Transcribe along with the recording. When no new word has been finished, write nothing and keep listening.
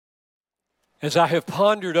As I have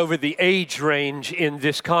pondered over the age range in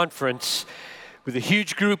this conference, with a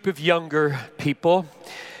huge group of younger people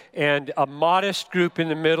and a modest group in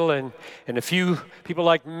the middle and a few people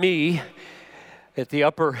like me at the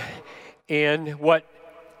upper end, what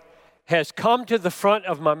has come to the front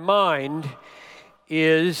of my mind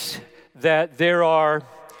is that there are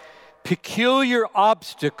peculiar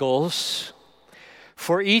obstacles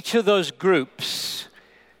for each of those groups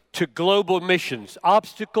to global missions,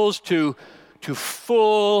 obstacles to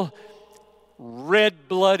full,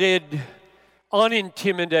 red-blooded,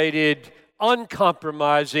 unintimidated,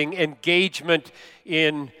 uncompromising engagement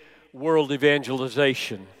in world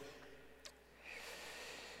evangelization.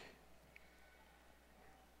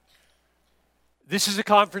 This is a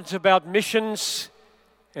conference about missions,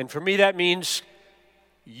 and for me that means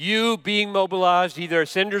you being mobilized, either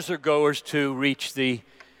as senders or goers, to reach the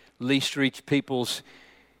least reached peoples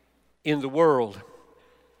in the world.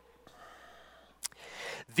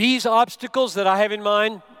 These obstacles that I have in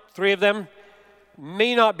mind, 3 of them,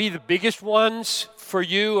 may not be the biggest ones for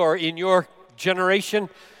you or in your generation,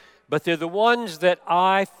 but they're the ones that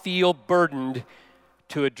I feel burdened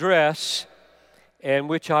to address and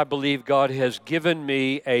which I believe God has given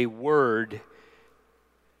me a word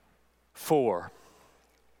for.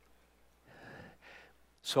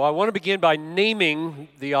 So I want to begin by naming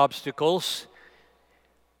the obstacles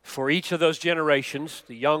for each of those generations,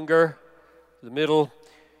 the younger, the middle,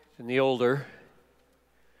 and the older.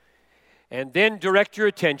 And then direct your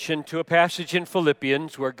attention to a passage in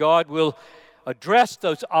Philippians where God will address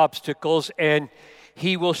those obstacles and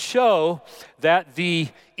He will show that the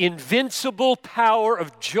invincible power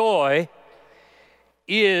of joy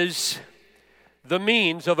is the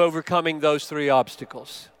means of overcoming those 3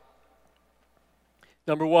 obstacles.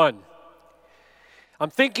 Number 1,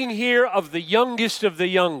 I'm thinking here of the youngest of the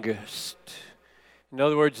youngest. In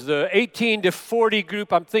other words, the 18 to 40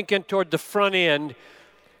 group, I'm thinking toward the front end.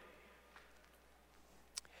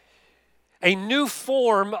 A new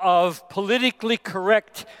form of politically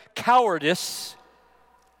correct cowardice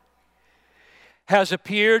has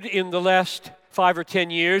appeared in the last 5 or 10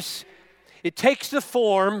 years. It takes the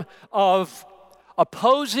form of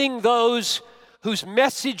opposing those whose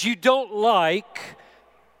message you don't like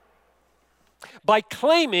by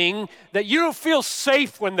claiming that you don't feel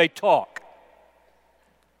safe when they talk.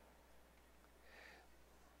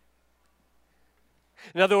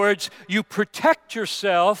 In other words, you protect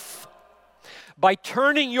yourself by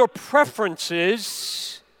turning your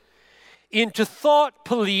preferences into thought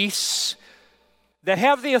police that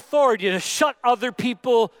have the authority to shut other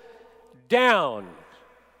people down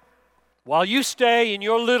while you stay in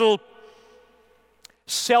your little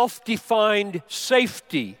self-defined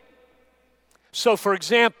safety. So, for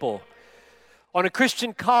example, on a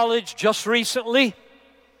Christian college just recently,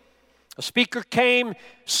 a speaker came,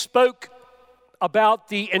 spoke about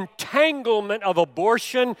the entanglement of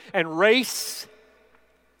abortion and race,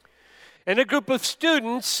 and a group of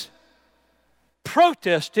students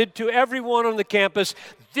protested to everyone on the campus.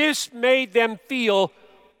 This made them feel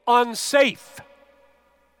unsafe.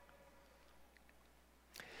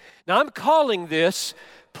 Now, I'm calling this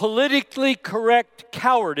politically correct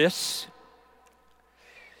cowardice,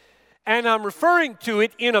 and I'm referring to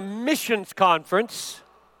it in a missions conference,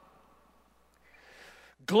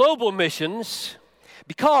 global missions,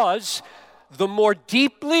 because the more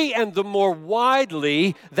deeply and the more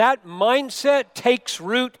widely that mindset takes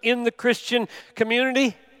root in the Christian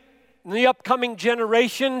community, in the upcoming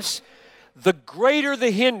generations, the greater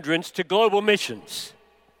the hindrance to global missions.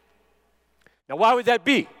 Now, why would that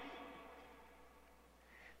be?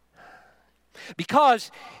 Because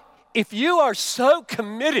if you are so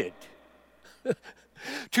committed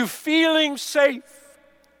to feeling safe,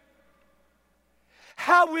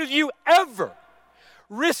 how will you ever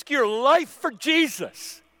risk your life for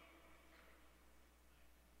Jesus?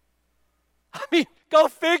 I mean, go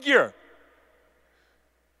figure.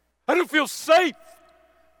 I don't feel safe.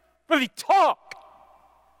 Really talk.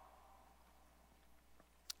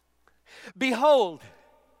 Behold,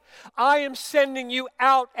 I am sending you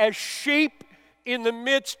out as sheep in the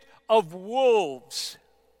midst of wolves.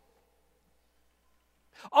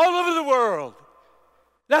 All over the world.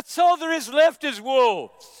 That's all there is left is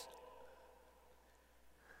wolves.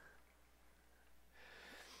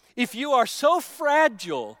 If you are so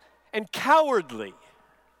fragile and cowardly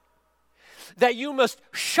that you must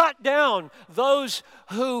shut down those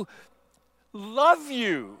who love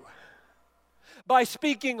you by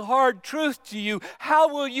speaking hard truth to you,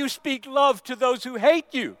 how will you speak love to those who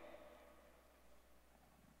hate you?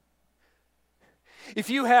 If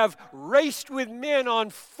you have raced with men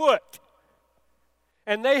on foot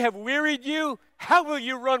and they have wearied you, how will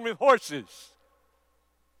you run with horses?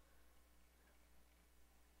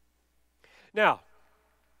 Now,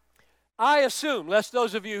 I assume, lest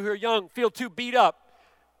those of you who are young feel too beat up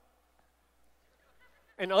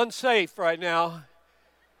and unsafe right now,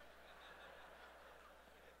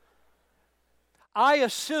 I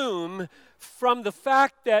assume from the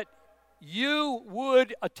fact that you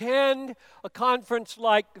would attend a conference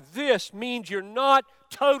like this means you're not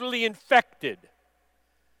totally infected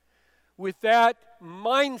with that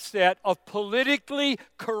mindset of politically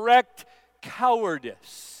correct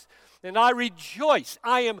cowardice. And I rejoice,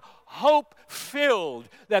 I am hope-filled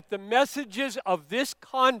that the messages of this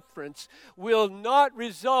conference will not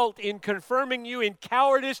result in confirming you in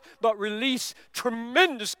cowardice, but release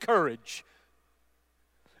tremendous courage.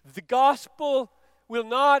 The gospel will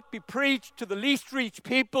not be preached to the least reached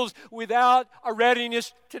peoples without a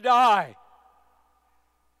readiness to die.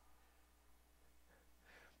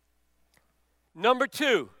 Number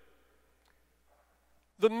 2,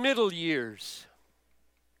 the middle years.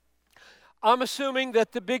 I'm assuming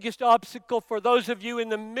that the biggest obstacle for those of you in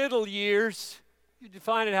the middle years, you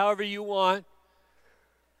define it however you want,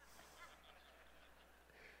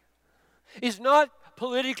 is not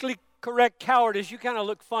politically correct cowardice. You kind of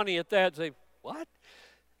look funny at that and say, what?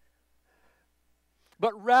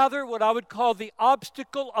 But rather what I would call the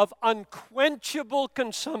obstacle of unquenchable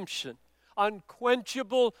consumption.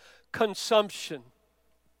 Unquenchable consumption.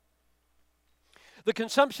 The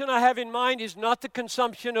consumption I have in mind is not the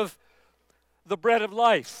consumption of the bread of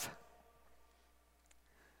life,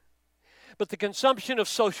 but the consumption of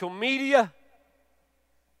social media.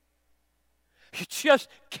 You just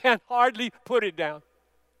can't hardly put it down.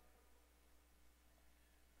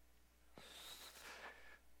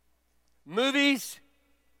 Movies,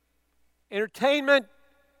 entertainment,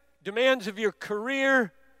 demands of your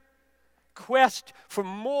career, quest for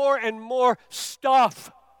more and more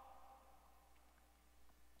stuff.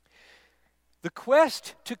 The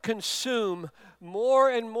quest to consume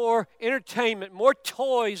more and more entertainment, more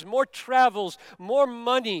toys, more travels, more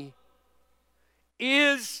money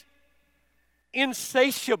is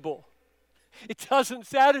insatiable. It doesn't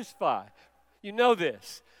satisfy. You know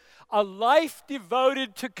this. A life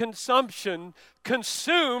devoted to consumption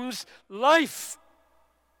consumes life.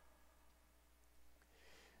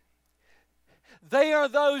 They are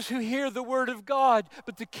those who hear the word of God,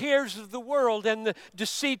 but the cares of the world and the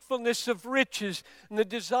deceitfulness of riches and the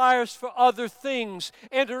desires for other things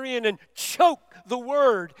enter in and choke the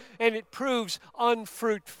word, and it proves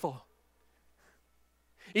unfruitful.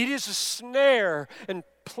 It is a snare and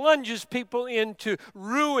plunges people into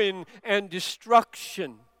ruin and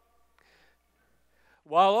destruction,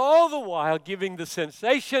 while all the while giving the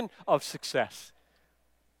sensation of success.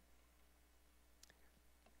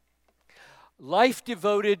 Life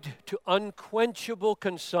devoted to unquenchable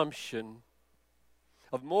consumption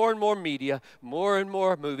of more and more media, more and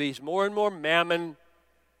more movies, more and more mammon,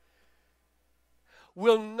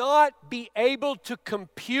 will not be able to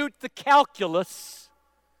compute the calculus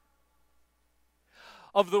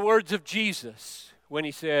of the words of Jesus when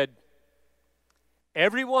he said,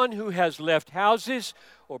 everyone who has left houses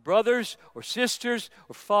or brothers or sisters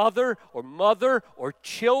or father or mother or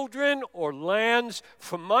children or lands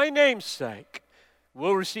for my name's sake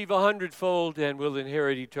will receive 100-fold and will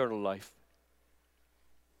inherit eternal life.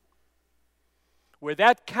 Where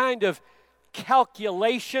that kind of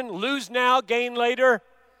calculation, lose now, gain later,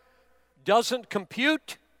 doesn't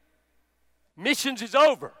compute, missions is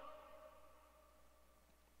over.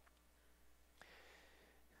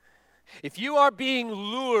 If you are being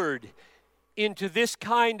lured into this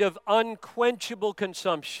kind of unquenchable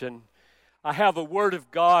consumption, I have a word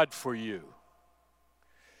of God for you.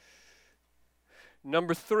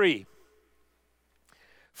 Number 3,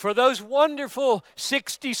 for those wonderful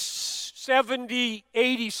 60, 70,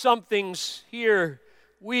 80-somethings here,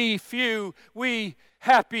 we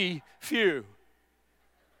happy few.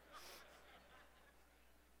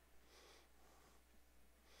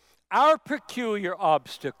 Our peculiar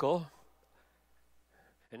obstacle,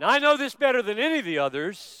 and I know this better than any of the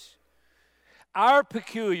others, our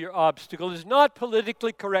peculiar obstacle is not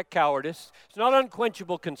politically correct cowardice. It's not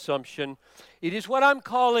unquenchable consumption. It is what I'm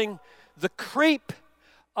calling the creep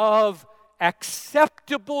of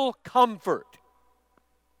acceptable comfort.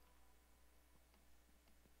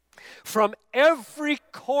 From every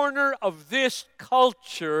corner of this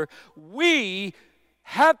culture, we,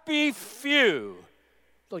 happy few,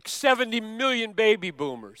 like 70 million baby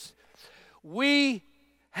boomers, we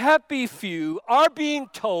happy few are being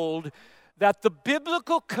told that the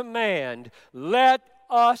biblical command, let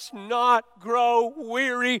us not grow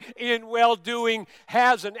weary in well-doing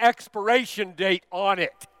has an expiration date on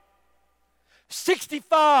it.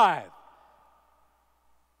 65.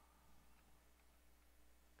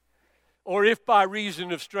 Or if by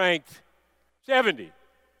reason of strength, 70.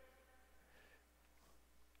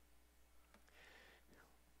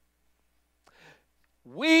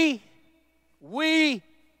 We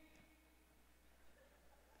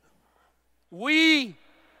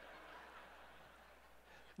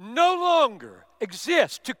no longer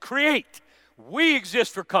exist to create. We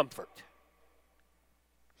exist for comfort.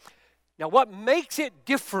 Now, what makes it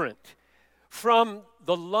different from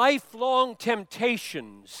the lifelong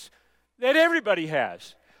temptations that everybody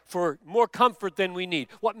has for more comfort than we need,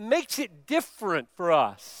 what makes it different for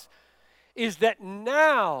us is that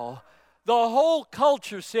now the whole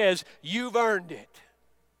culture says, you've earned it.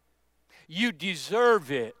 You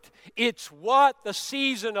deserve it. It's what the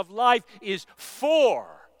season of life is for.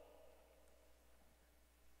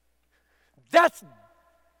 That's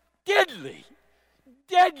deadly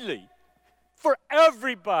for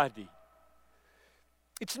everybody.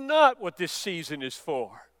 It's not what this season is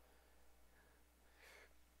for.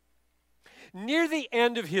 Near the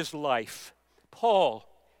end of his life, Paul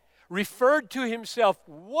referred to himself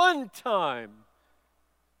one time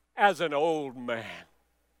as an old man.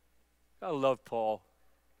 I love Paul.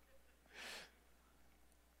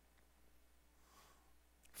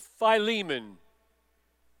 Philemon,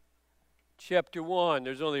 chapter 1,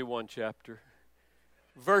 there's only one chapter,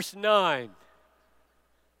 verse 9.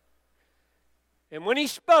 And when he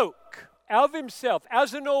spoke of himself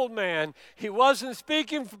as an old man, he wasn't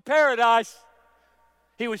speaking from paradise.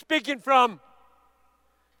 He was speaking from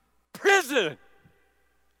prison.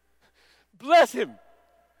 Bless him.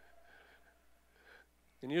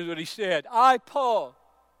 And here's what he said. I, Paul,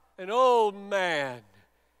 an old man,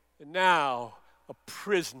 and now a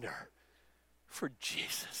prisoner for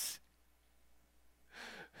Jesus.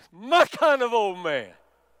 My kind of old man.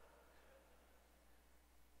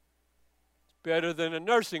 It's better than a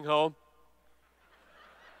nursing home.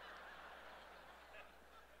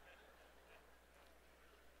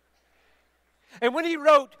 And when he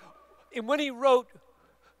wrote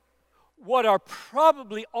what are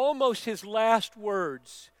probably almost his last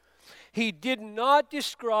words, he did not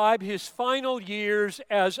describe his final years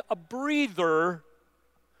as a breather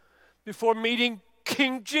before meeting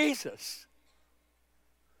King Jesus.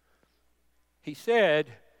 He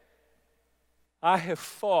said, I have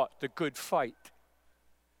fought the good fight.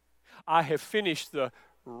 I have finished the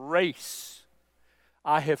race.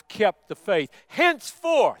 I have kept the faith.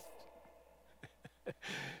 Henceforth,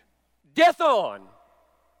 death on,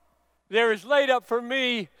 there is laid up for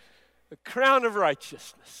me a crown of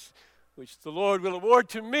righteousness, which the Lord will award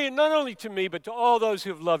to me, and not only to me, but to all those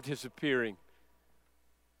who have loved his appearing.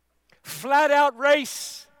 Flat out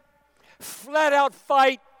race, flat out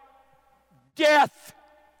fight, death,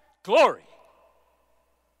 glory.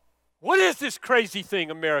 What is this crazy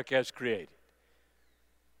thing America has created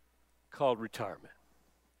called retirement?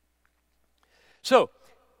 So,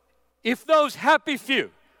 if those happy few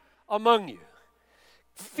among you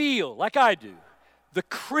feel, like I do, the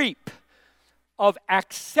creep of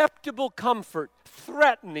acceptable comfort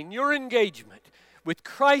threatening your engagement with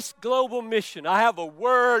Christ's global mission, I have a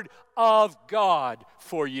word of God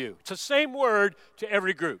for you. It's the same word to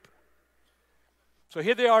every group. So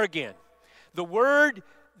here they are again. The word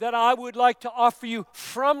that I would like to offer you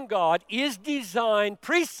from God is designed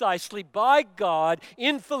precisely by God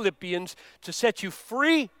in Philippians to set you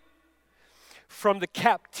free from the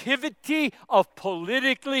captivity of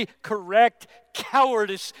politically correct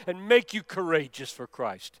cowardice and make you courageous for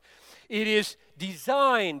Christ. It is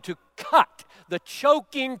designed to cut the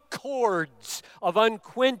choking cords of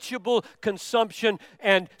unquenchable consumption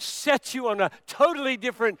and set you on a totally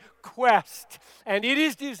different quest. And it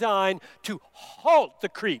is designed to halt the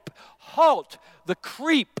creep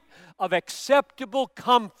of acceptable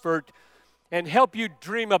comfort and help you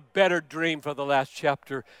dream a better dream for the last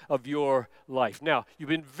chapter of your life. Now, you've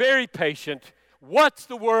been very patient. What's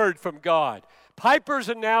the word from God? Piper's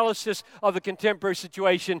analysis of the contemporary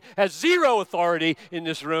situation has zero authority in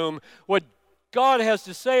this room. What God has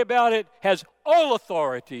to say about it has all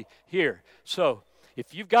authority here. So,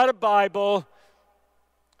 if you've got a Bible,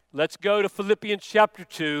 let's go to Philippians chapter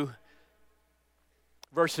 2.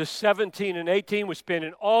 Verses 17 and 18, we're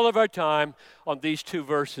spending all of our time on these two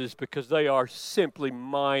verses because they are simply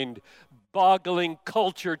mind-boggling,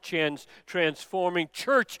 culture transforming,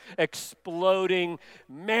 church exploding,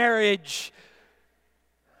 marriage,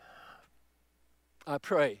 I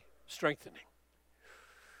pray, strengthening.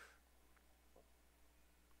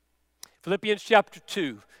 Philippians chapter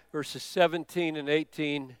 2, verses 17 and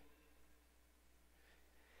 18.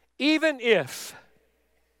 Even if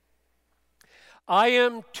I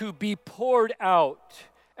am to be poured out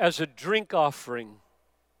as a drink offering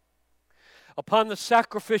upon the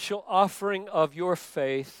sacrificial offering of your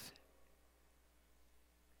faith,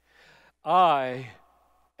 I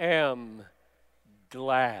am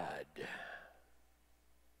glad.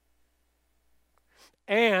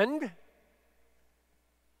 And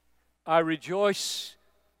I rejoice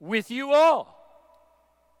with you all.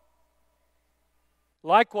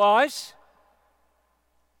 Likewise,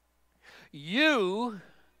 you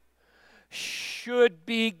should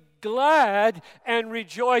be glad and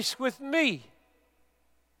rejoice with me.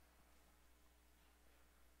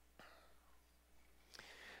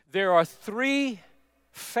 There are three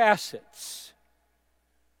facets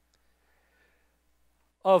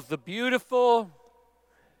of the beautiful,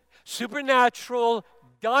 supernatural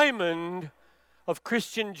diamond of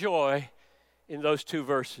Christian joy in those two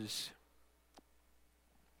verses.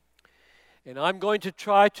 And I'm going to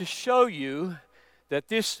try to show you that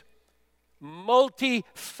this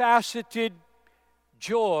multifaceted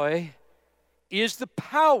joy is the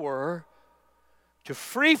power to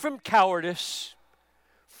free from cowardice,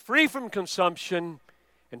 free from consumption,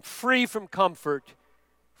 and free from comfort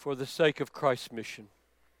for the sake of Christ's mission.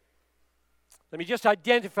 Let me just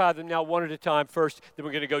identify them now one at a time first, then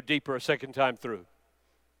we're going to go deeper a second time through.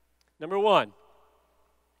 Number one,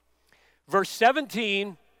 verse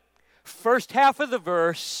 17, first half of the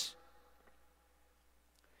verse,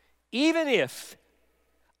 even if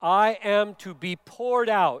I am to be poured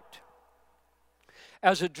out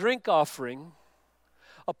as a drink offering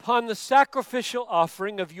upon the sacrificial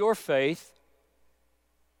offering of your faith,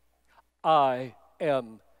 I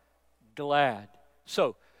am glad.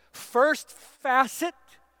 So, first facet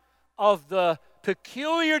of the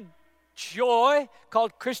peculiar joy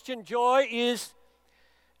called Christian joy is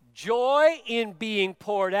joy in being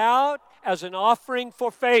poured out as an offering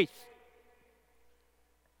for faith.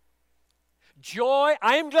 Joy,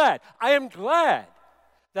 I am glad. I am glad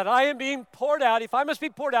that I am being poured out. If I must be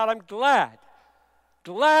poured out, I'm glad.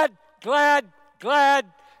 Glad, glad, glad,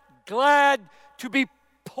 glad to be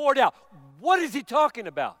poured out. What is he talking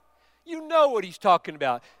about? You know what he's talking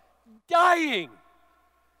about. Dying.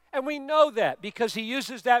 And we know that because he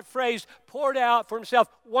uses that phrase, poured out for himself,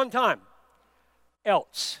 one time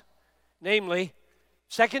else. Namely,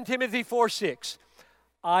 2 Timothy 4:6.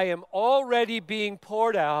 I am already being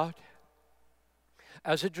poured out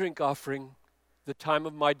as a drink offering. The time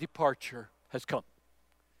of my departure has come.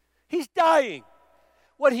 He's dying.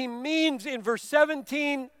 What he means in verse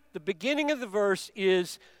 17, the beginning of the verse,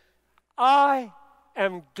 is I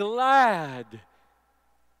am glad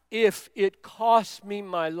if it costs me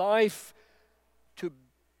my life to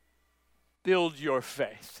build your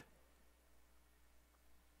faith.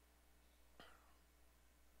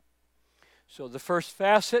 So the first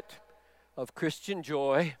facet of Christian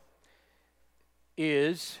joy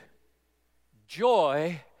is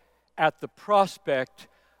joy at the prospect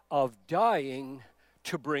of dying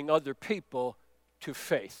to bring other people to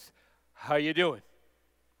faith. How you doing?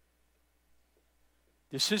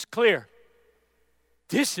 This is clear.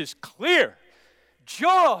 This is clear.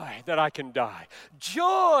 Joy that I can die.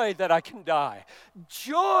 Joy that I can die.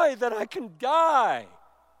 Joy that I can die.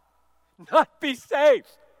 Not be saved.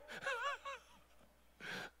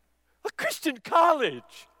 A Christian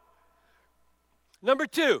college. Number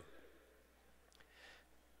two.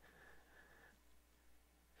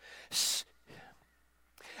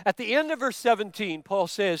 At the end of verse 17, Paul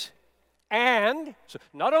says, and, so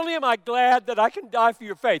not only am I glad that I can die for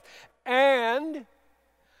your faith, and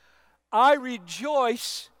I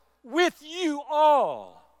rejoice with you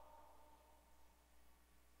all.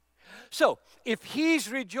 So, if he's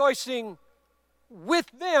rejoicing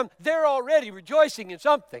with them, they're already rejoicing in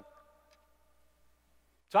something.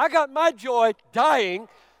 So I got my joy dying,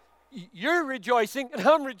 you're rejoicing, and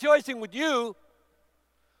I'm rejoicing with you.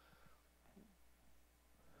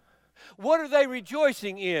 What are they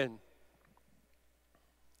rejoicing in?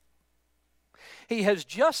 He has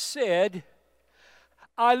just said,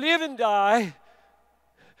 I live and die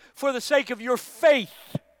for the sake of your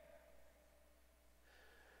faith.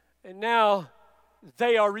 And now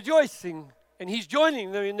they are rejoicing, and he's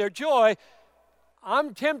joining them in their joy.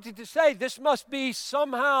 I'm tempted to say this must be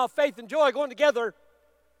somehow faith and joy going together.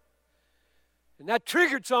 And that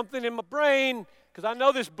triggered something in my brain, because I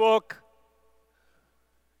know this book.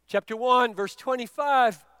 Chapter 1, verse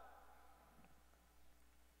 25.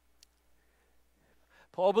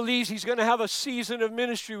 Paul believes he's going to have a season of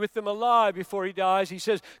ministry with them alive before he dies. He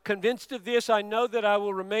says, convinced of this, I know that I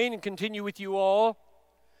will remain and continue with you all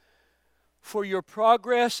for your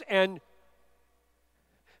progress and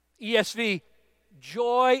ESV,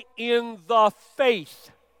 joy in the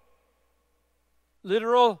faith.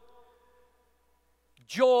 Literal,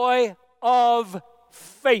 joy of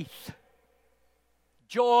faith.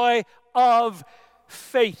 Joy of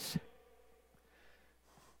faith.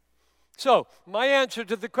 So, my answer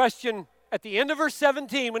to the question at the end of verse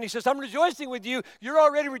 17, when he says, I'm rejoicing with you, you're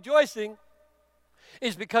already rejoicing,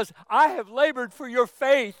 is because I have labored for your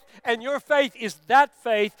faith, and your faith is that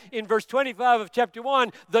faith in verse 25 of chapter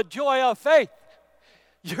 1, the joy of faith.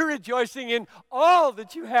 You're rejoicing in all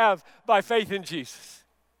that you have by faith in Jesus.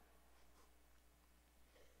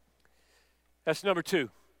 That's number 2.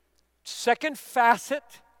 Second facet,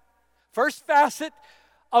 first facet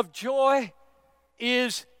of joy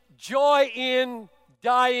is joy in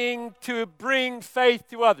dying to bring faith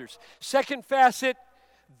to others. Second facet,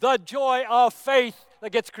 the joy of faith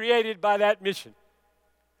that gets created by that mission.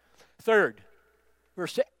 Third,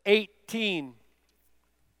 verse 18.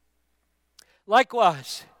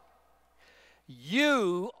 Likewise,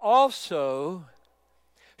 you also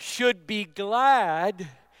should be glad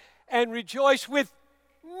and rejoice with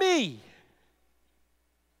me.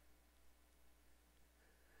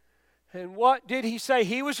 And what did he say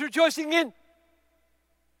he was rejoicing in?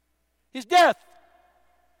 His death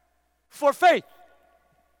for faith.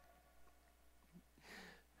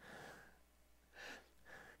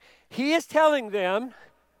 He is telling them,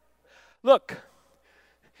 look,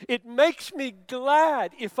 it makes me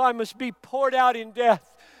glad if I must be poured out in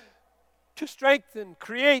death to strengthen,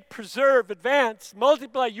 create, preserve, advance,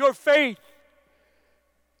 multiply your faith.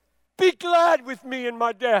 Be glad with me in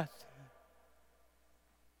my death.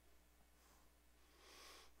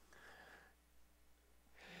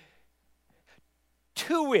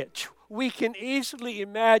 To which we can easily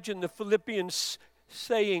imagine the Philippians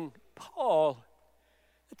saying, Paul,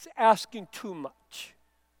 it's asking too much.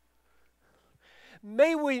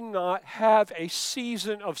 May we not have a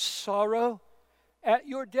season of sorrow at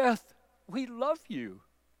your death? We love you.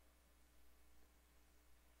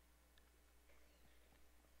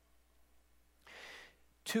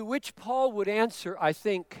 To which Paul would answer, I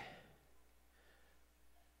think,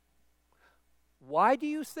 why do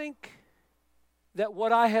you think that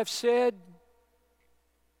what I have said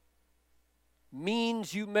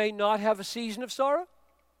means you may not have a season of sorrow?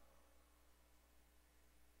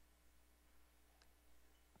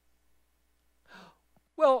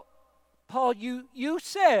 Well, Paul, you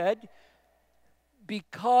said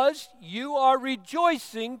because you are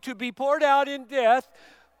rejoicing to be poured out in death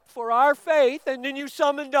for our faith, and then you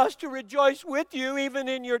summoned us to rejoice with you even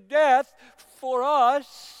in your death for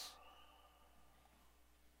us.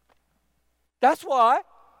 That's why.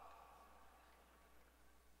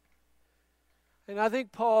 And I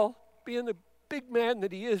think Paul, being the big man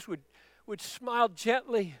that he is, would smile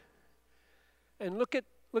gently and look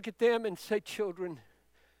at them and say, children,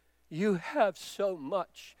 you have so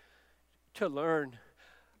much to learn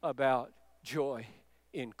about joy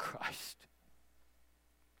in Christ.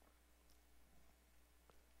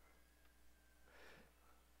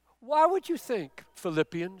 Why would you think,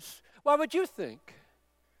 Philippians, why would you think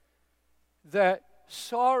that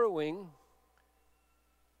sorrowing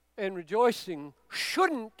and rejoicing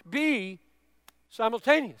shouldn't be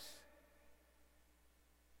simultaneous?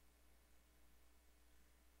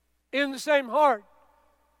 In the same heart,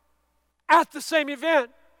 at the same event.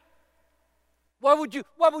 Why would you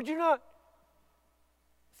not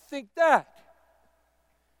think that?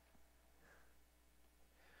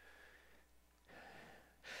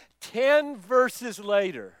 Ten verses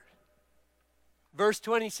later, verse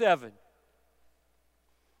 27,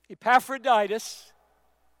 Epaphroditus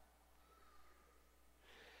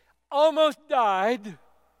almost died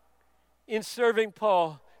in serving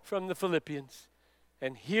Paul from the Philippians.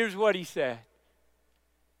 And here's what he said.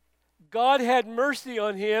 God had mercy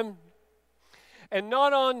on him, and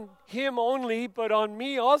not on him only, but on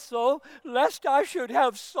me also, lest I should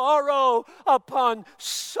have sorrow upon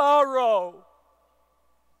sorrow.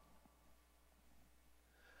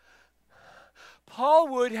 Paul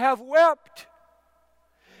would have wept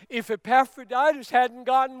if Epaphroditus hadn't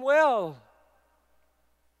gotten well.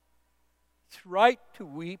 It's right to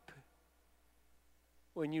weep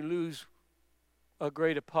when you lose a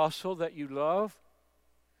great apostle that you love.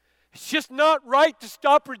 It's just not right to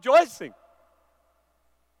stop rejoicing.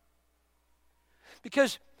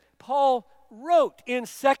 Because Paul wrote in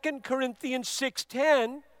 2 Corinthians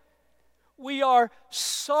 6:10, we are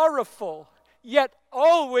sorrowful, yet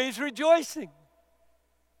always rejoicing.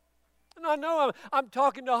 And I know I'm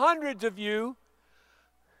talking to hundreds of you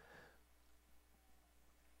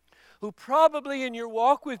who probably in your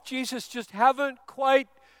walk with Jesus just haven't quite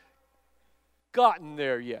gotten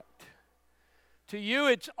there yet. To you,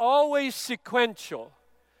 it's always sequential.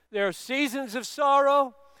 There are seasons of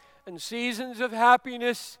sorrow and seasons of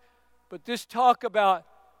happiness, but this talk about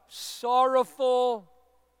sorrowful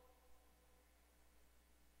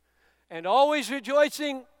and always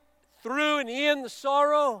rejoicing through and in the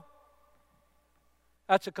sorrow,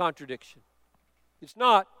 that's a contradiction. It's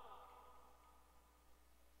not.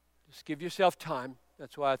 Just give yourself time.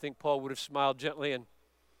 That's why I think Paul would have smiled gently and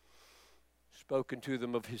spoken to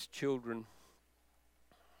them of his children.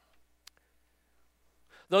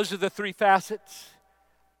 Those are the three facets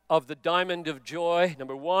of the diamond of joy.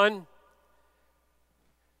 Number one,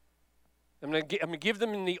 I'm going to give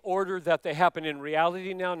them in the order that they happen in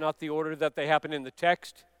reality now, not the order that they happen in the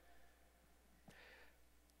text.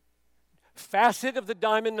 Facet of the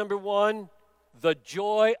diamond, number one, the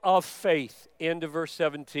joy of faith. End of verse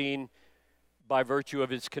 17, by virtue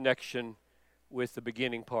of its connection with the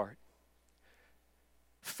beginning part.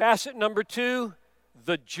 Facet number two,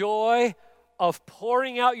 the joy of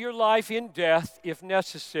pouring out your life in death, if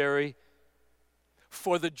necessary,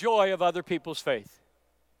 for the joy of other people's faith.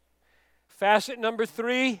 Facet number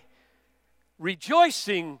three,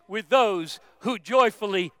 rejoicing with those who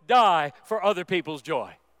joyfully die for other people's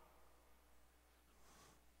joy.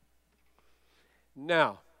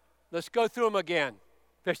 Now, let's go through them again.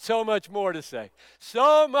 There's so much more to say.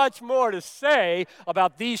 So much more to say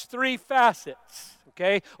about these three facets.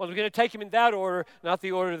 Okay? Well, we're going to take them in that order, not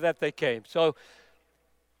the order that they came. So,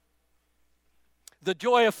 the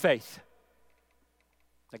joy of faith.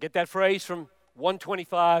 I get that phrase from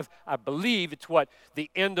 125. I believe it's what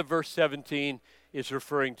the end of verse 17 is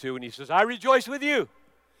referring to. And he says, I rejoice with you.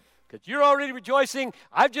 Because you're already rejoicing.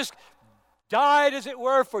 I've just died, as it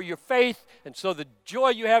were, for your faith. And so the joy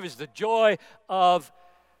you have is the joy of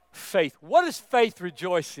faith. What does faith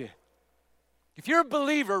rejoice in? If you're a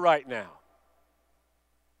believer right now,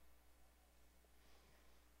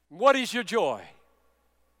 what is your joy?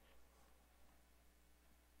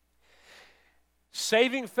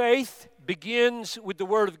 Saving faith begins with the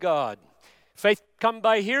Word of God. Faith comes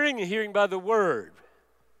by hearing, and hearing by the Word.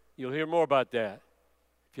 You'll hear more about that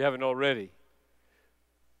if you haven't already.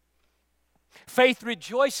 Faith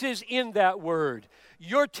rejoices in that Word.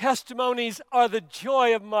 Your testimonies are the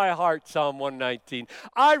joy of my heart, Psalm 119.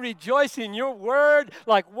 I rejoice in your Word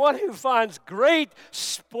like one who finds great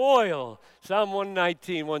spoil, Psalm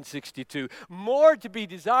 119, 162. More to be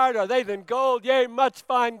desired are they than gold, yea, much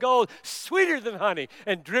fine gold, sweeter than honey,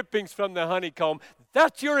 and drippings from the honeycomb.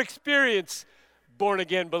 That's your experience,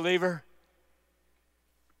 born-again believer.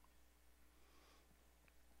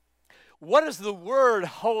 What does the Word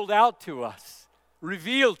hold out to us,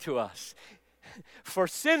 reveal to us? For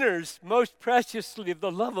sinners, most preciously,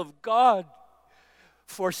 the love of God.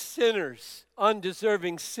 For sinners,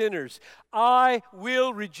 undeserving sinners, I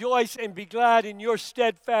will rejoice and be glad in your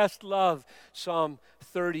steadfast love. Psalm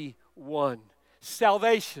 31.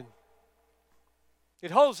 Salvation.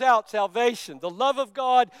 It holds out salvation. The love of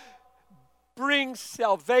God brings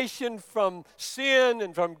salvation from sin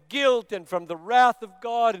and from guilt and from the wrath of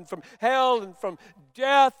God and from hell and from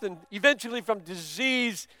death and eventually from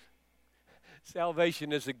disease.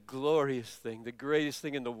 Salvation is a glorious thing. The greatest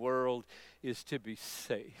thing in the world is to be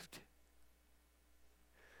saved.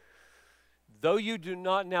 Though you do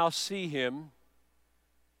not now see him,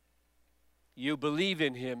 you believe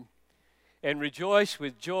in him and rejoice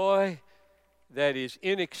with joy that is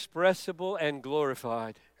inexpressible and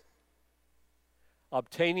glorified,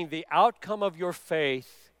 obtaining the outcome of your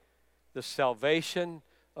faith, the salvation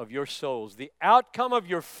of your souls. The outcome of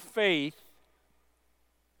your faith,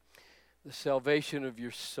 the salvation of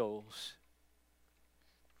your souls.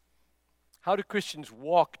 How do Christians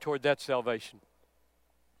walk toward that salvation?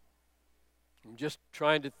 I'm just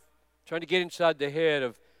trying to get inside the head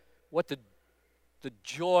of what the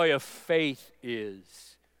joy of faith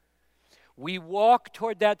is. We walk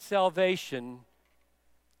toward that salvation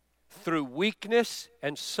through weakness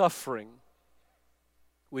and suffering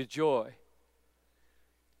with joy.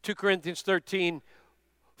 2 Corinthians 13,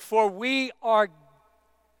 for we are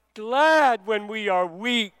glad when we are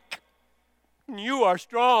weak, and you are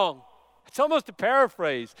strong. It's almost a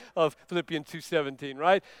paraphrase of Philippians 2:17,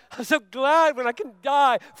 right? I'm so glad when I can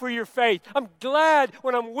die for your faith. I'm glad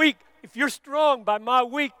when I'm weak if you're strong by my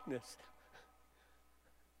weakness.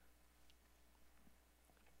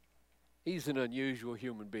 He's an unusual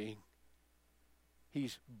human being.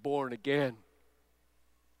 He's born again.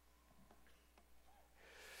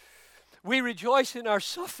 We rejoice in our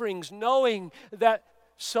sufferings, knowing that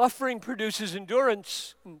suffering produces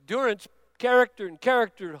endurance, endurance, character, and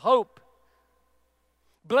character, hope.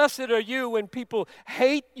 Blessed are you when people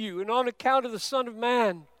hate you and on account of the Son of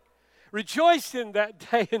Man. Rejoice in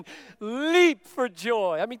that day and leap for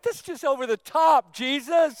joy. I mean, this is just over the top,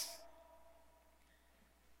 Jesus.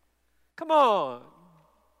 Come on.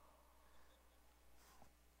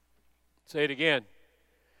 Say it again.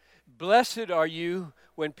 Blessed are you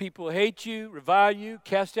when people hate you, revile you,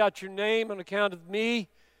 cast out your name on account of me.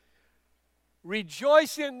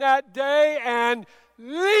 Rejoice in that day and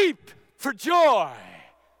leap for joy.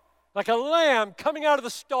 Like a lamb coming out of the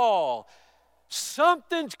stall.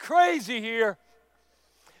 Something's crazy here.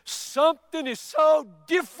 Something is so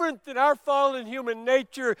different than our fallen human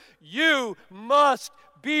nature. You must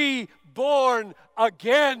be born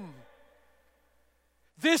again.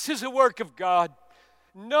 This is a work of God.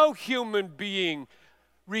 No human being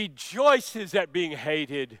rejoices at being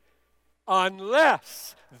hated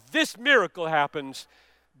unless this miracle happens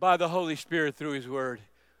by the Holy Spirit through His Word.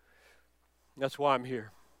 That's why I'm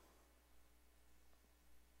here.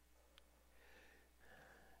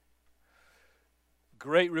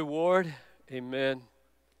 Great reward, amen.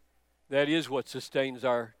 That is what sustains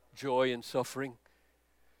our joy in suffering.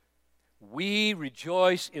 We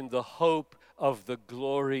rejoice in the hope of the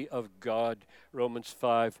glory of God, Romans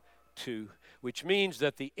 5:2, which means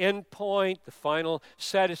that the end point, the final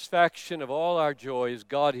satisfaction of all our joy is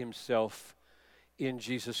God Himself in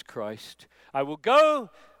Jesus Christ. I will go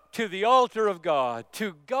to the altar of God,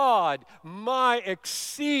 to God, my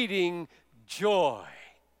exceeding joy.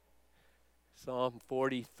 Psalm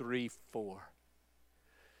 43:4.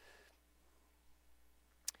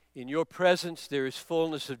 In your presence there is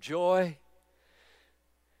fullness of joy.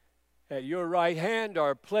 At your right hand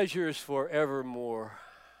are pleasures forevermore.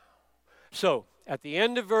 So, at the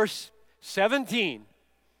end of verse 17,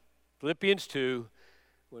 Philippians 2,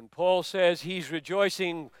 when Paul says he's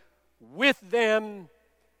rejoicing with them,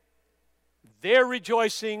 their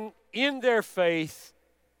rejoicing in their faith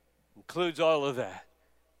includes all of that.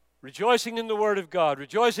 Rejoicing in the Word of God,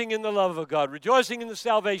 rejoicing in the love of God, rejoicing in the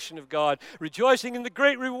salvation of God, rejoicing in the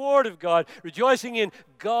great reward of God, rejoicing in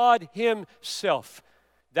God Himself.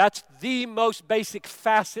 That's the most basic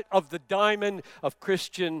facet of the diamond of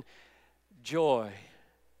Christian joy.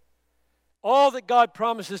 All that God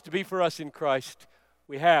promises to be for us in Christ,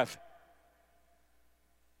 we have.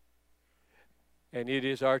 And it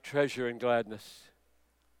is our treasure and gladness.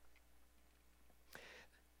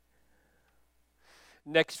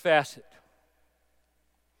 Next facet.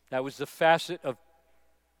 That was the facet of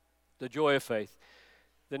the joy of faith.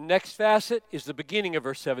 The next facet is the beginning of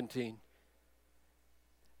verse 17.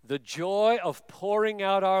 The joy of pouring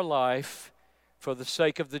out our life for the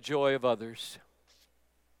sake of the joy of others.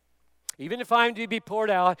 Even if I am to be poured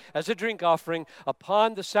out as a drink offering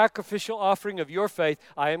upon the sacrificial offering of your faith,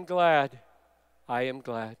 I am glad. I am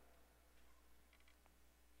glad.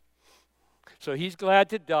 So He's glad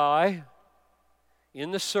to die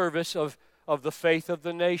in the service of the faith of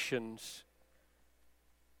the nations.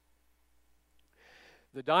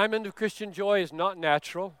 The diamond of Christian joy is not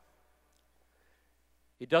natural.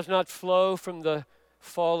 It does not flow from the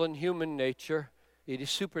fallen human nature. It is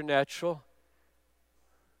supernatural.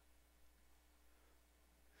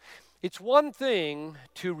 It's one thing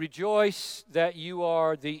to rejoice that you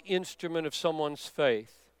are the instrument of someone's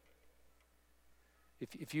faith.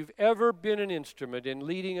 If you've ever been an instrument in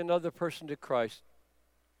leading another person to Christ,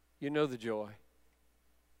 you know the joy.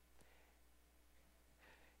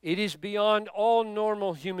 It is beyond all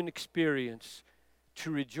normal human experience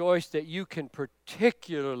to rejoice that you can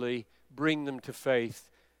particularly bring them to faith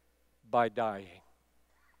by dying.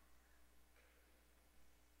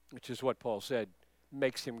 Which is what Paul said,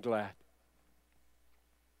 makes him glad.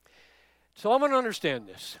 So I'm going to understand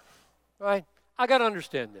this, right? I got to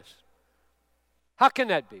understand this. How can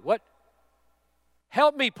that be? What?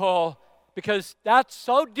 Help me, Paul, because that's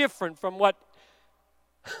so different from what...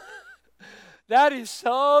 That is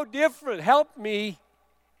so different. Help me.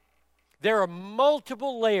 There are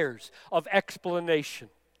multiple layers of explanation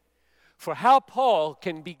for how Paul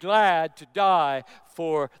can be glad to die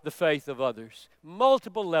for the faith of others.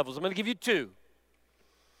 Multiple levels. I'm going to give you two.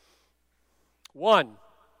 One,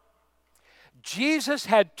 Jesus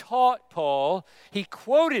had taught Paul, he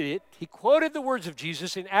quoted the words of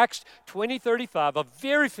Jesus in Acts 20:35, a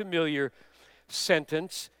very familiar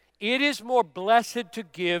sentence. It is more blessed to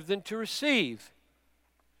give than to receive.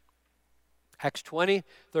 Acts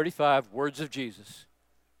 20:35, words of Jesus.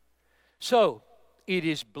 So, it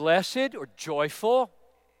is blessed or joyful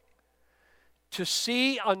to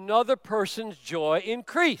see another person's joy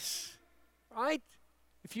increase. right?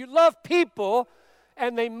 If you love people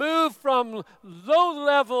and they move from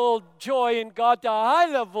low-level joy in God to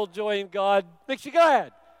high-level joy in God, makes you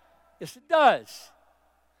glad. Yes, it does.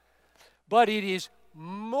 But it is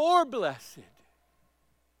more blessed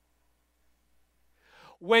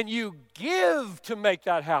when you give to make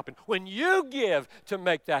that happen. When you give to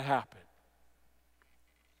make that happen.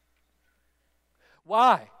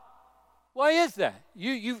 Why? Why is that?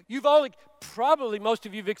 You've all, probably most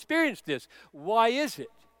of you have experienced this. Why is it?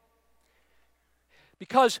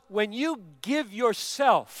 Because when you give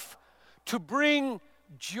yourself to bring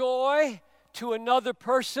joy to another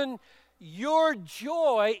person, your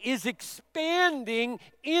joy is expanding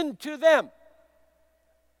into them.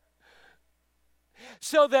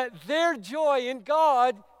 So that their joy in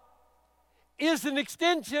God is an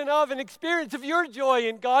extension of an experience of your joy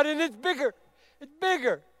in God, and it's bigger. It's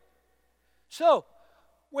bigger. So,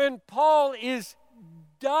 when Paul is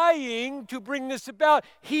dying to bring this about,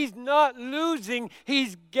 he's not losing,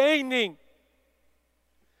 he's gaining.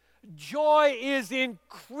 Joy is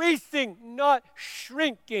increasing, not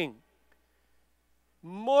shrinking.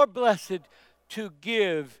 More blessed to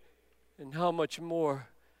give, and how much more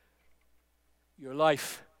your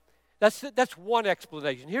life. That's one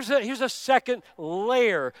explanation. Here's a second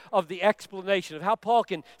layer of the explanation of how Paul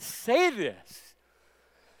can say this.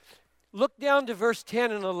 Look down to verse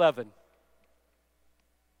 10 and 11.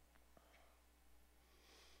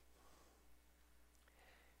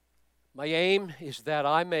 My aim is that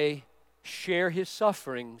I may share his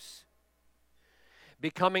sufferings,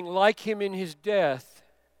 becoming like him in his death,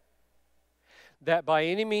 that by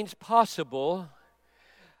any means possible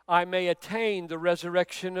I may attain the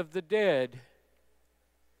resurrection of the dead.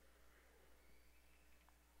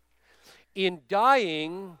 In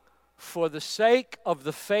dying for the sake of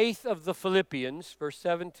the faith of the Philippians, verse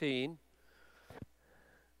 17,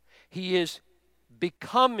 he is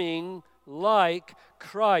becoming like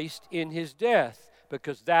Christ in his death,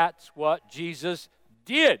 because that's what Jesus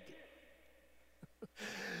did.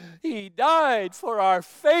 He died for our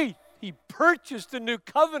faith. He purchased a new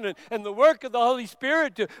covenant and the work of the Holy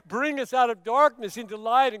Spirit to bring us out of darkness into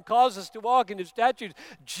light and cause us to walk in his statutes.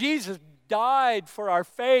 Jesus died for our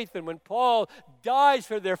faith, and when Paul dies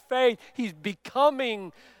for their faith, he's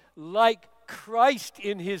becoming like Christ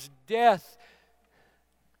in his death.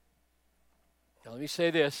 Now let me say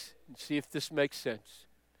this and see if this makes sense.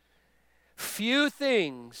 Few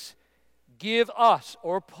things give us,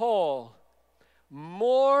 or Paul,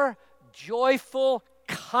 more joyful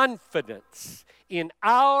confidence in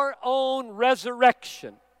our own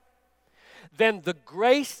resurrection than the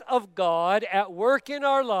grace of God at work in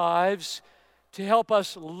our lives to help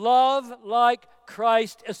us love like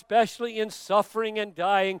Christ, especially in suffering and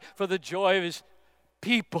dying for the joy of his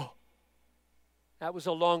people. That was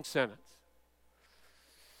a long sentence.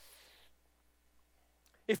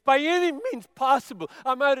 If by any means possible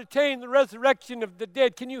I might attain the resurrection of the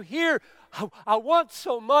dead, can you hear? I want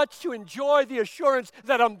so much to enjoy the assurance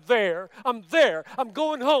that I'm there. I'm there. I'm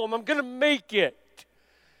going home. I'm going to make it.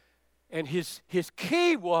 And his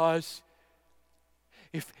key was,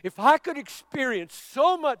 if I could experience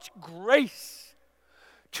so much grace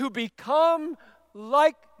to become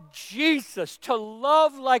like Jesus, to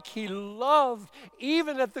love like he loved,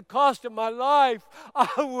 even at the cost of my life,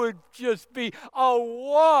 I would just be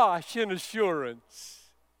awash in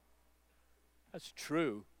assurance. That's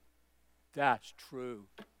true. That's true.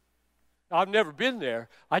 I've never been there.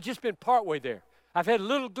 I've just been partway there. I've had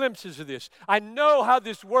little glimpses of this. I know how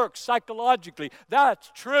this works psychologically.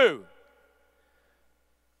 That's true.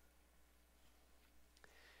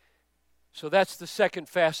 So that's the second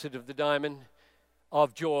facet of the diamond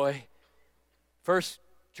of joy. First,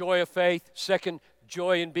 joy of faith. Second,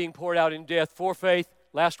 joy in being poured out in death. For faith.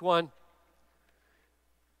 Last one.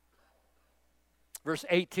 Verse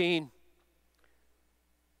 18.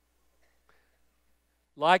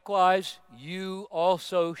 Likewise, you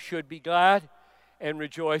also should be glad and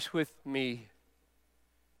rejoice with me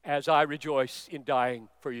as I rejoice in dying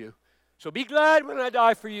for you. So be glad when I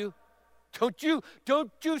die for you. Don't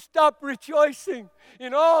you stop rejoicing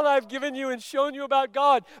in all I've given you and shown you about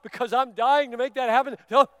God, because I'm dying to make that happen.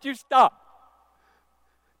 Don't you stop.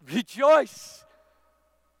 Rejoice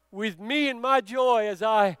with me in my joy as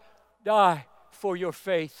I die for your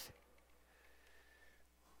faith.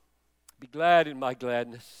 Be glad in my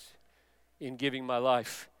gladness in giving my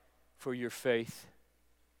life for your faith.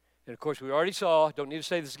 And of course, we already saw, don't need to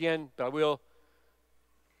say this again, but I will,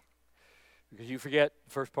 because you forget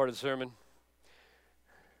the first part of the sermon.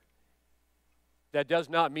 That does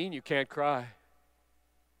not mean you can't cry.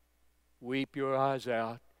 Weep your eyes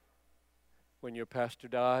out when your pastor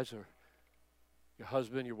dies, or your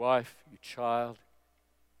husband, your wife, your child.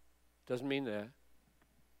 Doesn't mean that.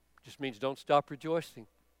 It just means don't stop rejoicing.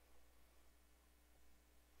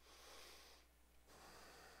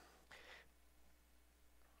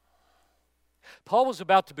 Paul was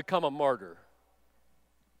about to become a martyr.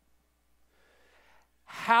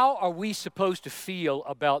 How are we supposed to feel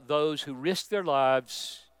about those who risk their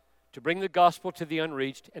lives to bring the gospel to the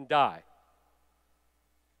unreached and die?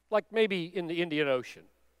 Like maybe in the Indian Ocean.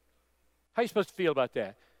 How are you supposed to feel about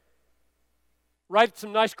that? Write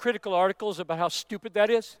some nice critical articles about how stupid that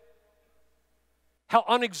is? How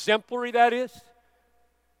unexemplary that is? Is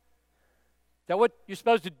that what you're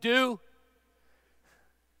supposed to do?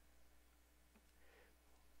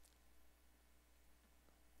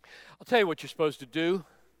 I'll tell you what you're supposed to do.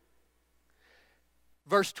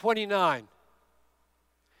 Verse 29.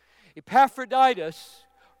 Epaphroditus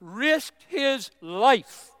risked his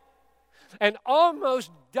life and almost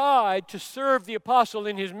died to serve the apostle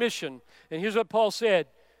in his mission. And here's what Paul said.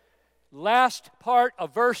 Last part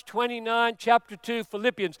of verse 29, chapter 2,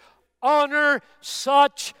 Philippians. Honor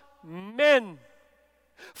such men,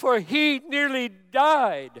 for he nearly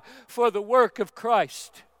died for the work of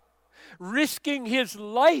Christ, risking his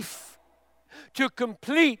life to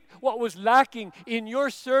complete what was lacking in your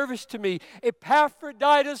service to me.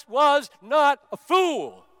 Epaphroditus was not a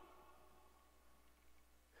fool.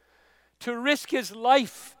 To risk his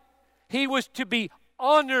life, he was to be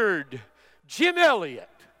honored. Jim Elliot,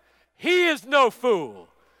 he is no fool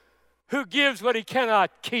who gives what he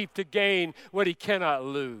cannot keep to gain what he cannot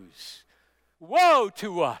lose. Woe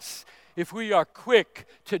to us if we are quick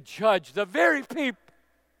to judge the very people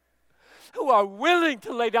who are willing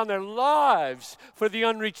to lay down their lives for the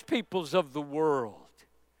unreached peoples of the world.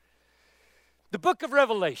 The book of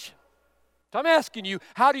Revelation. So I'm asking you,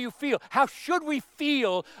 how do you feel? How should we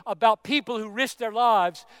feel about people who risk their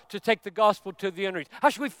lives to take the gospel to the unreached? How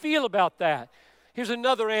should we feel about that? Here's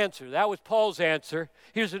another answer. That was Paul's answer.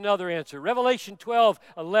 Here's another answer. Revelation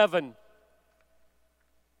 12:11.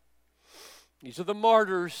 These are the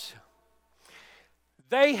martyrs.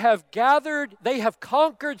 They have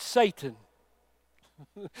conquered Satan.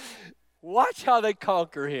 Watch how they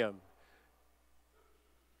conquer him.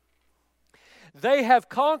 They have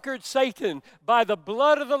conquered Satan by the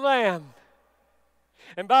blood of the Lamb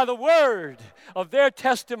and by the word of their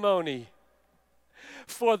testimony.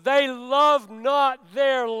 For they love not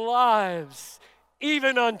their lives,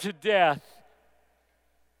 even unto death.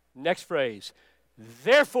 Next phrase.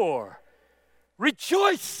 Therefore,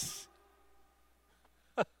 rejoice.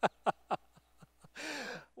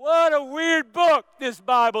 What a weird book this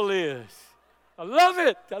Bible is. I love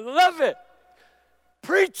it. I love it.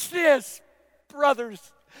 Preach this,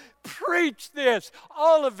 brothers. Preach this.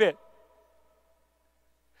 All of it.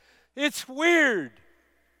 It's weird.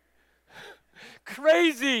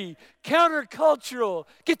 Crazy. Countercultural.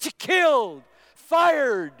 Get you killed.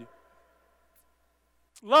 Fired.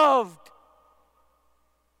 Loved.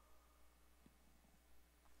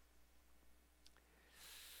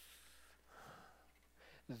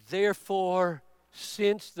 Therefore,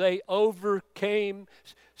 since they overcame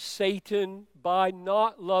Satan by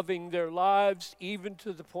not loving their lives even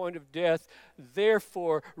to the point of death,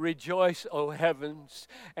 therefore rejoice, O heavens,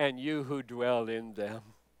 and you who dwell in them.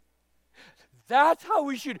 That's how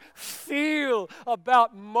we should feel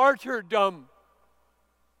about martyrdom.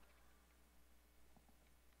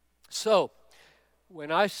 So,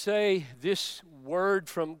 when I say this word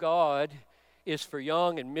from God is for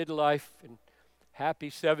young and midlife and happy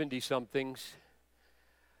 70-somethings,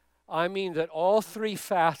 I mean that all three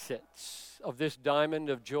facets of this diamond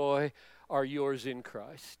of joy are yours in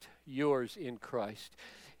Christ. Yours in Christ.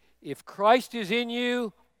 If Christ is in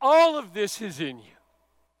you, all of this is in you.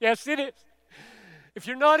 Yes, it is. If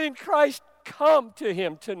you're not in Christ, come to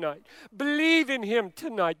Him tonight. Believe in Him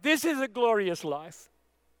tonight. This is a glorious life.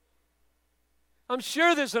 I'm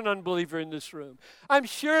sure there's an unbeliever in this room. I'm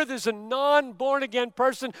sure there's a non-born-again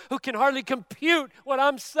person who can hardly compute what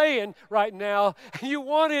I'm saying right now. And you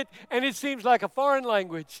want it, and it seems like a foreign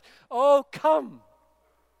language. Oh, come.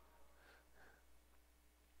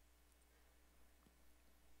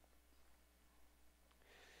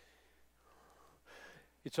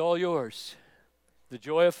 It's all yours. The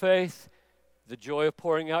joy of faith, the joy of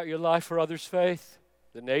pouring out your life for others' faith,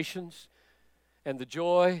 the nations, and the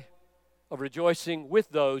joy of rejoicing with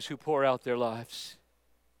those who pour out their lives.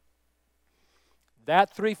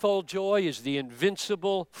 That threefold joy is the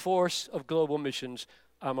invincible force of global missions,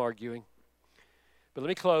 I'm arguing. But let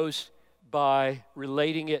me close by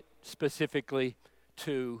relating it specifically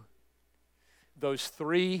to those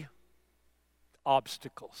three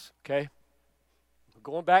obstacles, okay?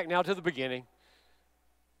 Going back now to the beginning.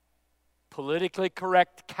 politically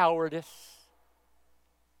correct cowardice,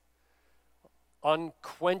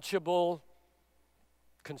 unquenchable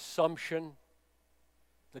consumption,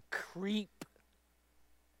 the creep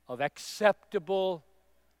of acceptable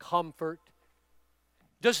comfort.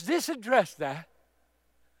 Does this address that?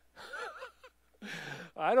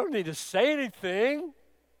 I don't need to say anything,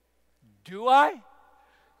 do I?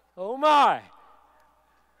 Oh my.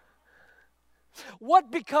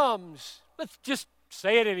 What becomes, let's just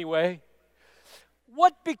say it anyway,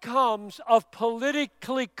 what becomes of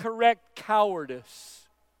politically correct cowardice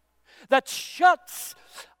that shuts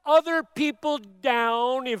other people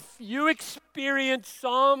down if you experience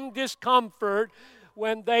some discomfort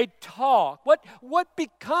when they talk? What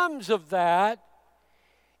becomes of that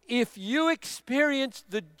if you experience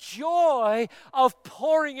the joy of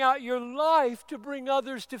pouring out your life to bring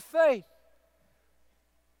others to faith?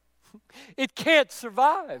 It can't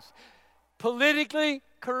survive. Politically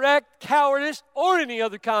correct cowardice or any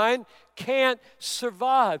other kind can't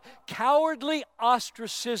survive. Cowardly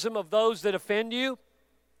ostracism of those that offend you,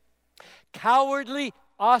 cowardly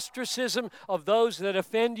ostracism of those that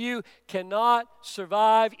offend you cannot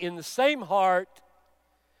survive in the same heart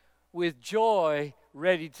with joy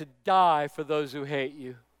ready to die for those who hate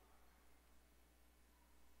you.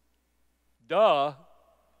 Duh.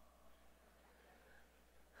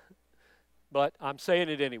 But I'm saying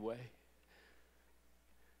it anyway.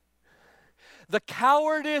 The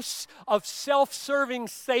cowardice of self-serving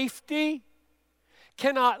safety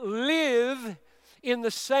cannot live in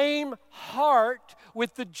the same heart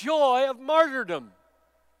with the joy of martyrdom.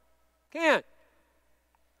 Can't.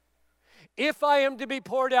 If I am to be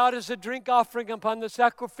poured out as a drink offering upon the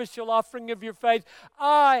sacrificial offering of your faith,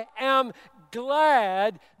 I am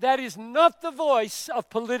glad. That is not the voice of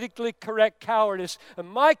politically correct cowardice. And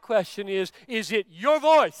my question is it your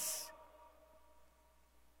voice?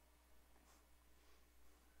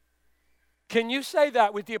 Can you say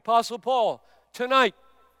that with the Apostle Paul tonight?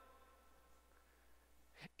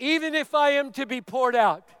 Even if I am to be poured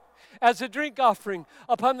out as a drink offering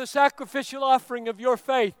upon the sacrificial offering of your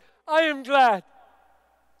faith, I am glad.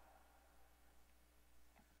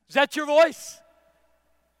 Is that your voice?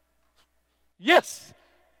 Yes.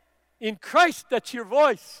 In Christ, that's your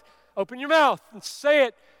voice. Open your mouth and say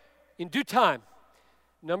it in due time.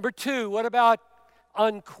 Number 2, what about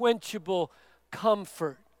unquenchable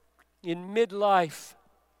comfort in midlife?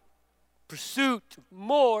 Pursuit of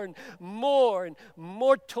more and more and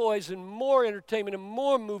more toys and more entertainment and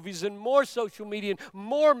more movies and more social media and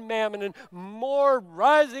more mammon and more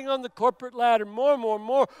rising on the corporate ladder, more.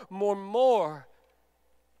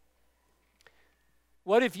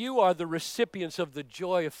 What if you are the recipients of the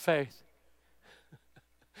joy of faith?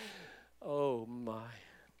 Oh my.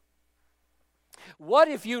 What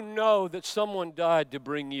if you know that someone died to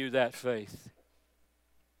bring you that faith?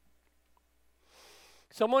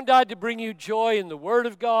 Someone died to bring you joy in the Word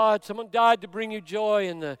of God. Someone died to bring you joy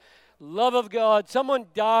in the love of God. Someone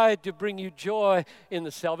died to bring you joy in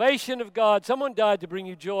the salvation of God. Someone died to bring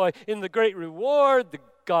you joy in the great reward,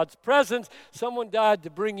 God's presence. Someone died to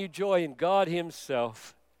bring you joy in God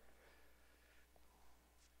Himself.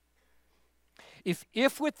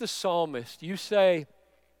 If with the psalmist you say,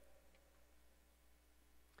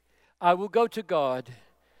 I will go to God,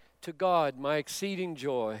 my exceeding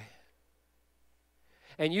joy,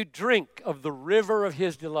 and you drink of the river of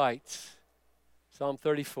His delights, Psalm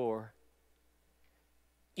 34.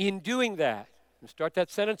 In doing that, and start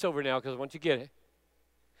that sentence over now because I want you to get it.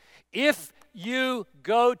 If you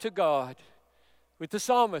go to God with the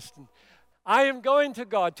psalmist, I am going to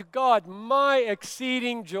God, my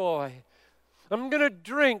exceeding joy. I'm going to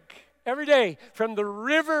drink every day from the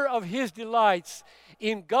river of His delights.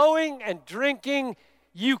 In going and drinking,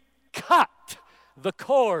 you cut the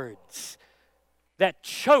cords that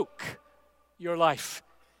choke your life.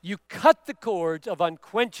 You cut the cords of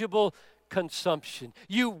unquenchable consumption.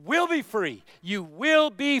 You will be free. You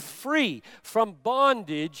will be free from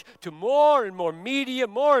bondage to more and more media,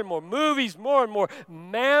 more and more movies, more and more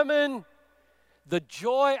mammon. The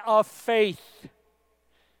joy of faith,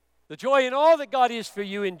 the joy in all that God is for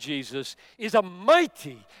you in Jesus, is a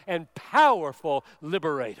mighty and powerful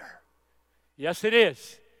liberator. Yes, it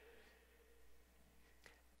is.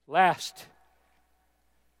 Last.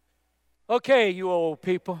 Okay, you old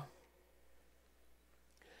people.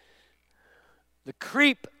 The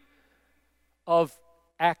creep of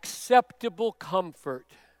acceptable comfort.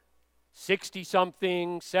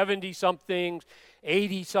 60-somethings, 70-somethings,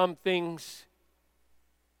 80-somethings.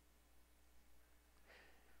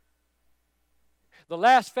 The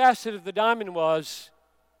last facet of the diamond was,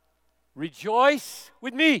 rejoice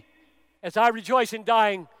with me as I rejoice in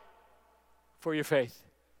dying for your faith.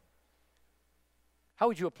 How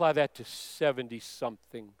would you apply that to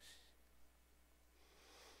 70-somethings?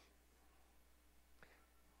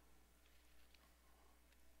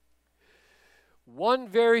 One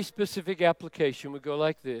very specific application would go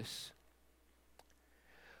like this.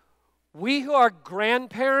 We who are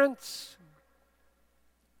grandparents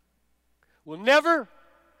will never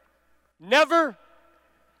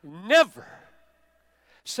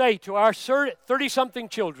say to our 30-something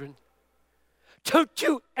children, don't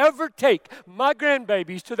you ever take my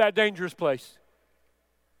grandbabies to that dangerous place.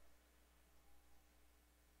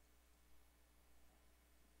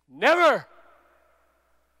 Never.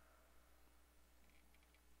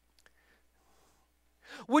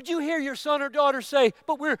 Would you hear your son or daughter say,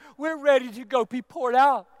 but we're ready to go be poured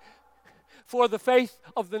out for the faith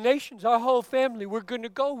of the nations, our whole family, we're going to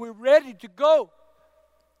go, we're ready to go.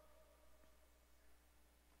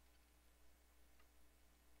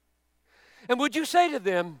 And would you say to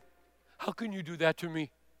them, how can you do that to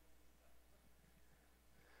me?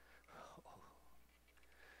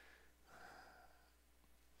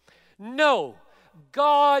 No,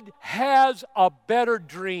 God has a better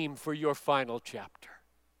dream for your final chapter.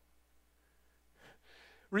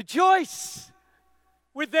 Rejoice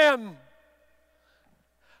with them.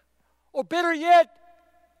 Or better yet,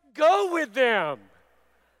 go with them.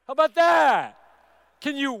 How about that?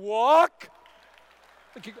 Can you walk?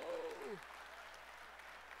 Can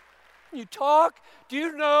you talk? Do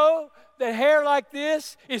you know that hair like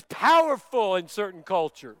this is powerful in certain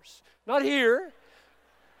cultures? Not here,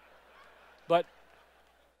 but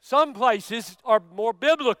some places are more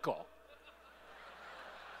biblical.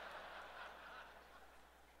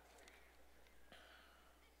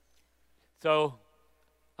 So,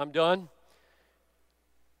 I'm done.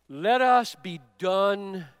 Let us be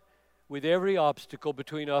done with every obstacle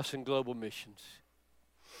between us and global missions.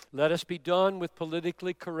 Let us be done with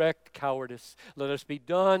politically correct cowardice. Let us be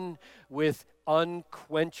done with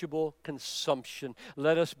unquenchable consumption.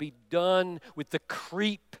 Let us be done with the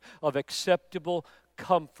creep of acceptable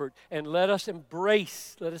comfort. And let us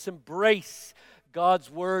embrace God's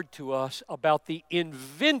word to us about the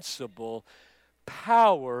invincible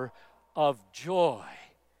power of joy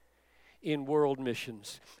in world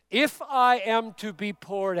missions. If I am to be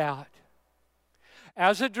poured out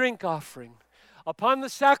as a drink offering upon the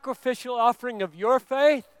sacrificial offering of your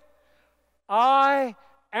faith, I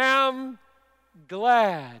am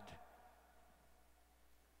glad.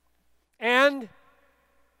 And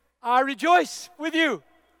I rejoice with you.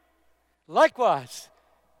 Likewise,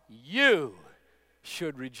 you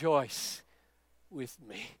should rejoice with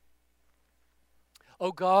me.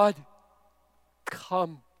 Oh God,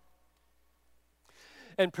 come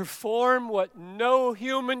and perform what no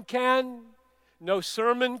human can, no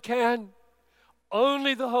sermon can,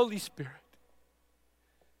 only the Holy Spirit.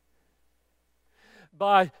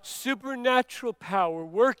 By supernatural power,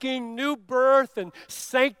 working new birth and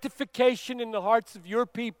sanctification in the hearts of your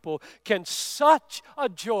people, can such a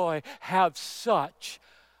joy have such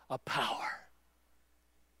a power.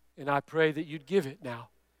 And I pray that you'd give it now.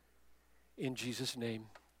 In Jesus' name,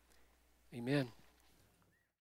 amen.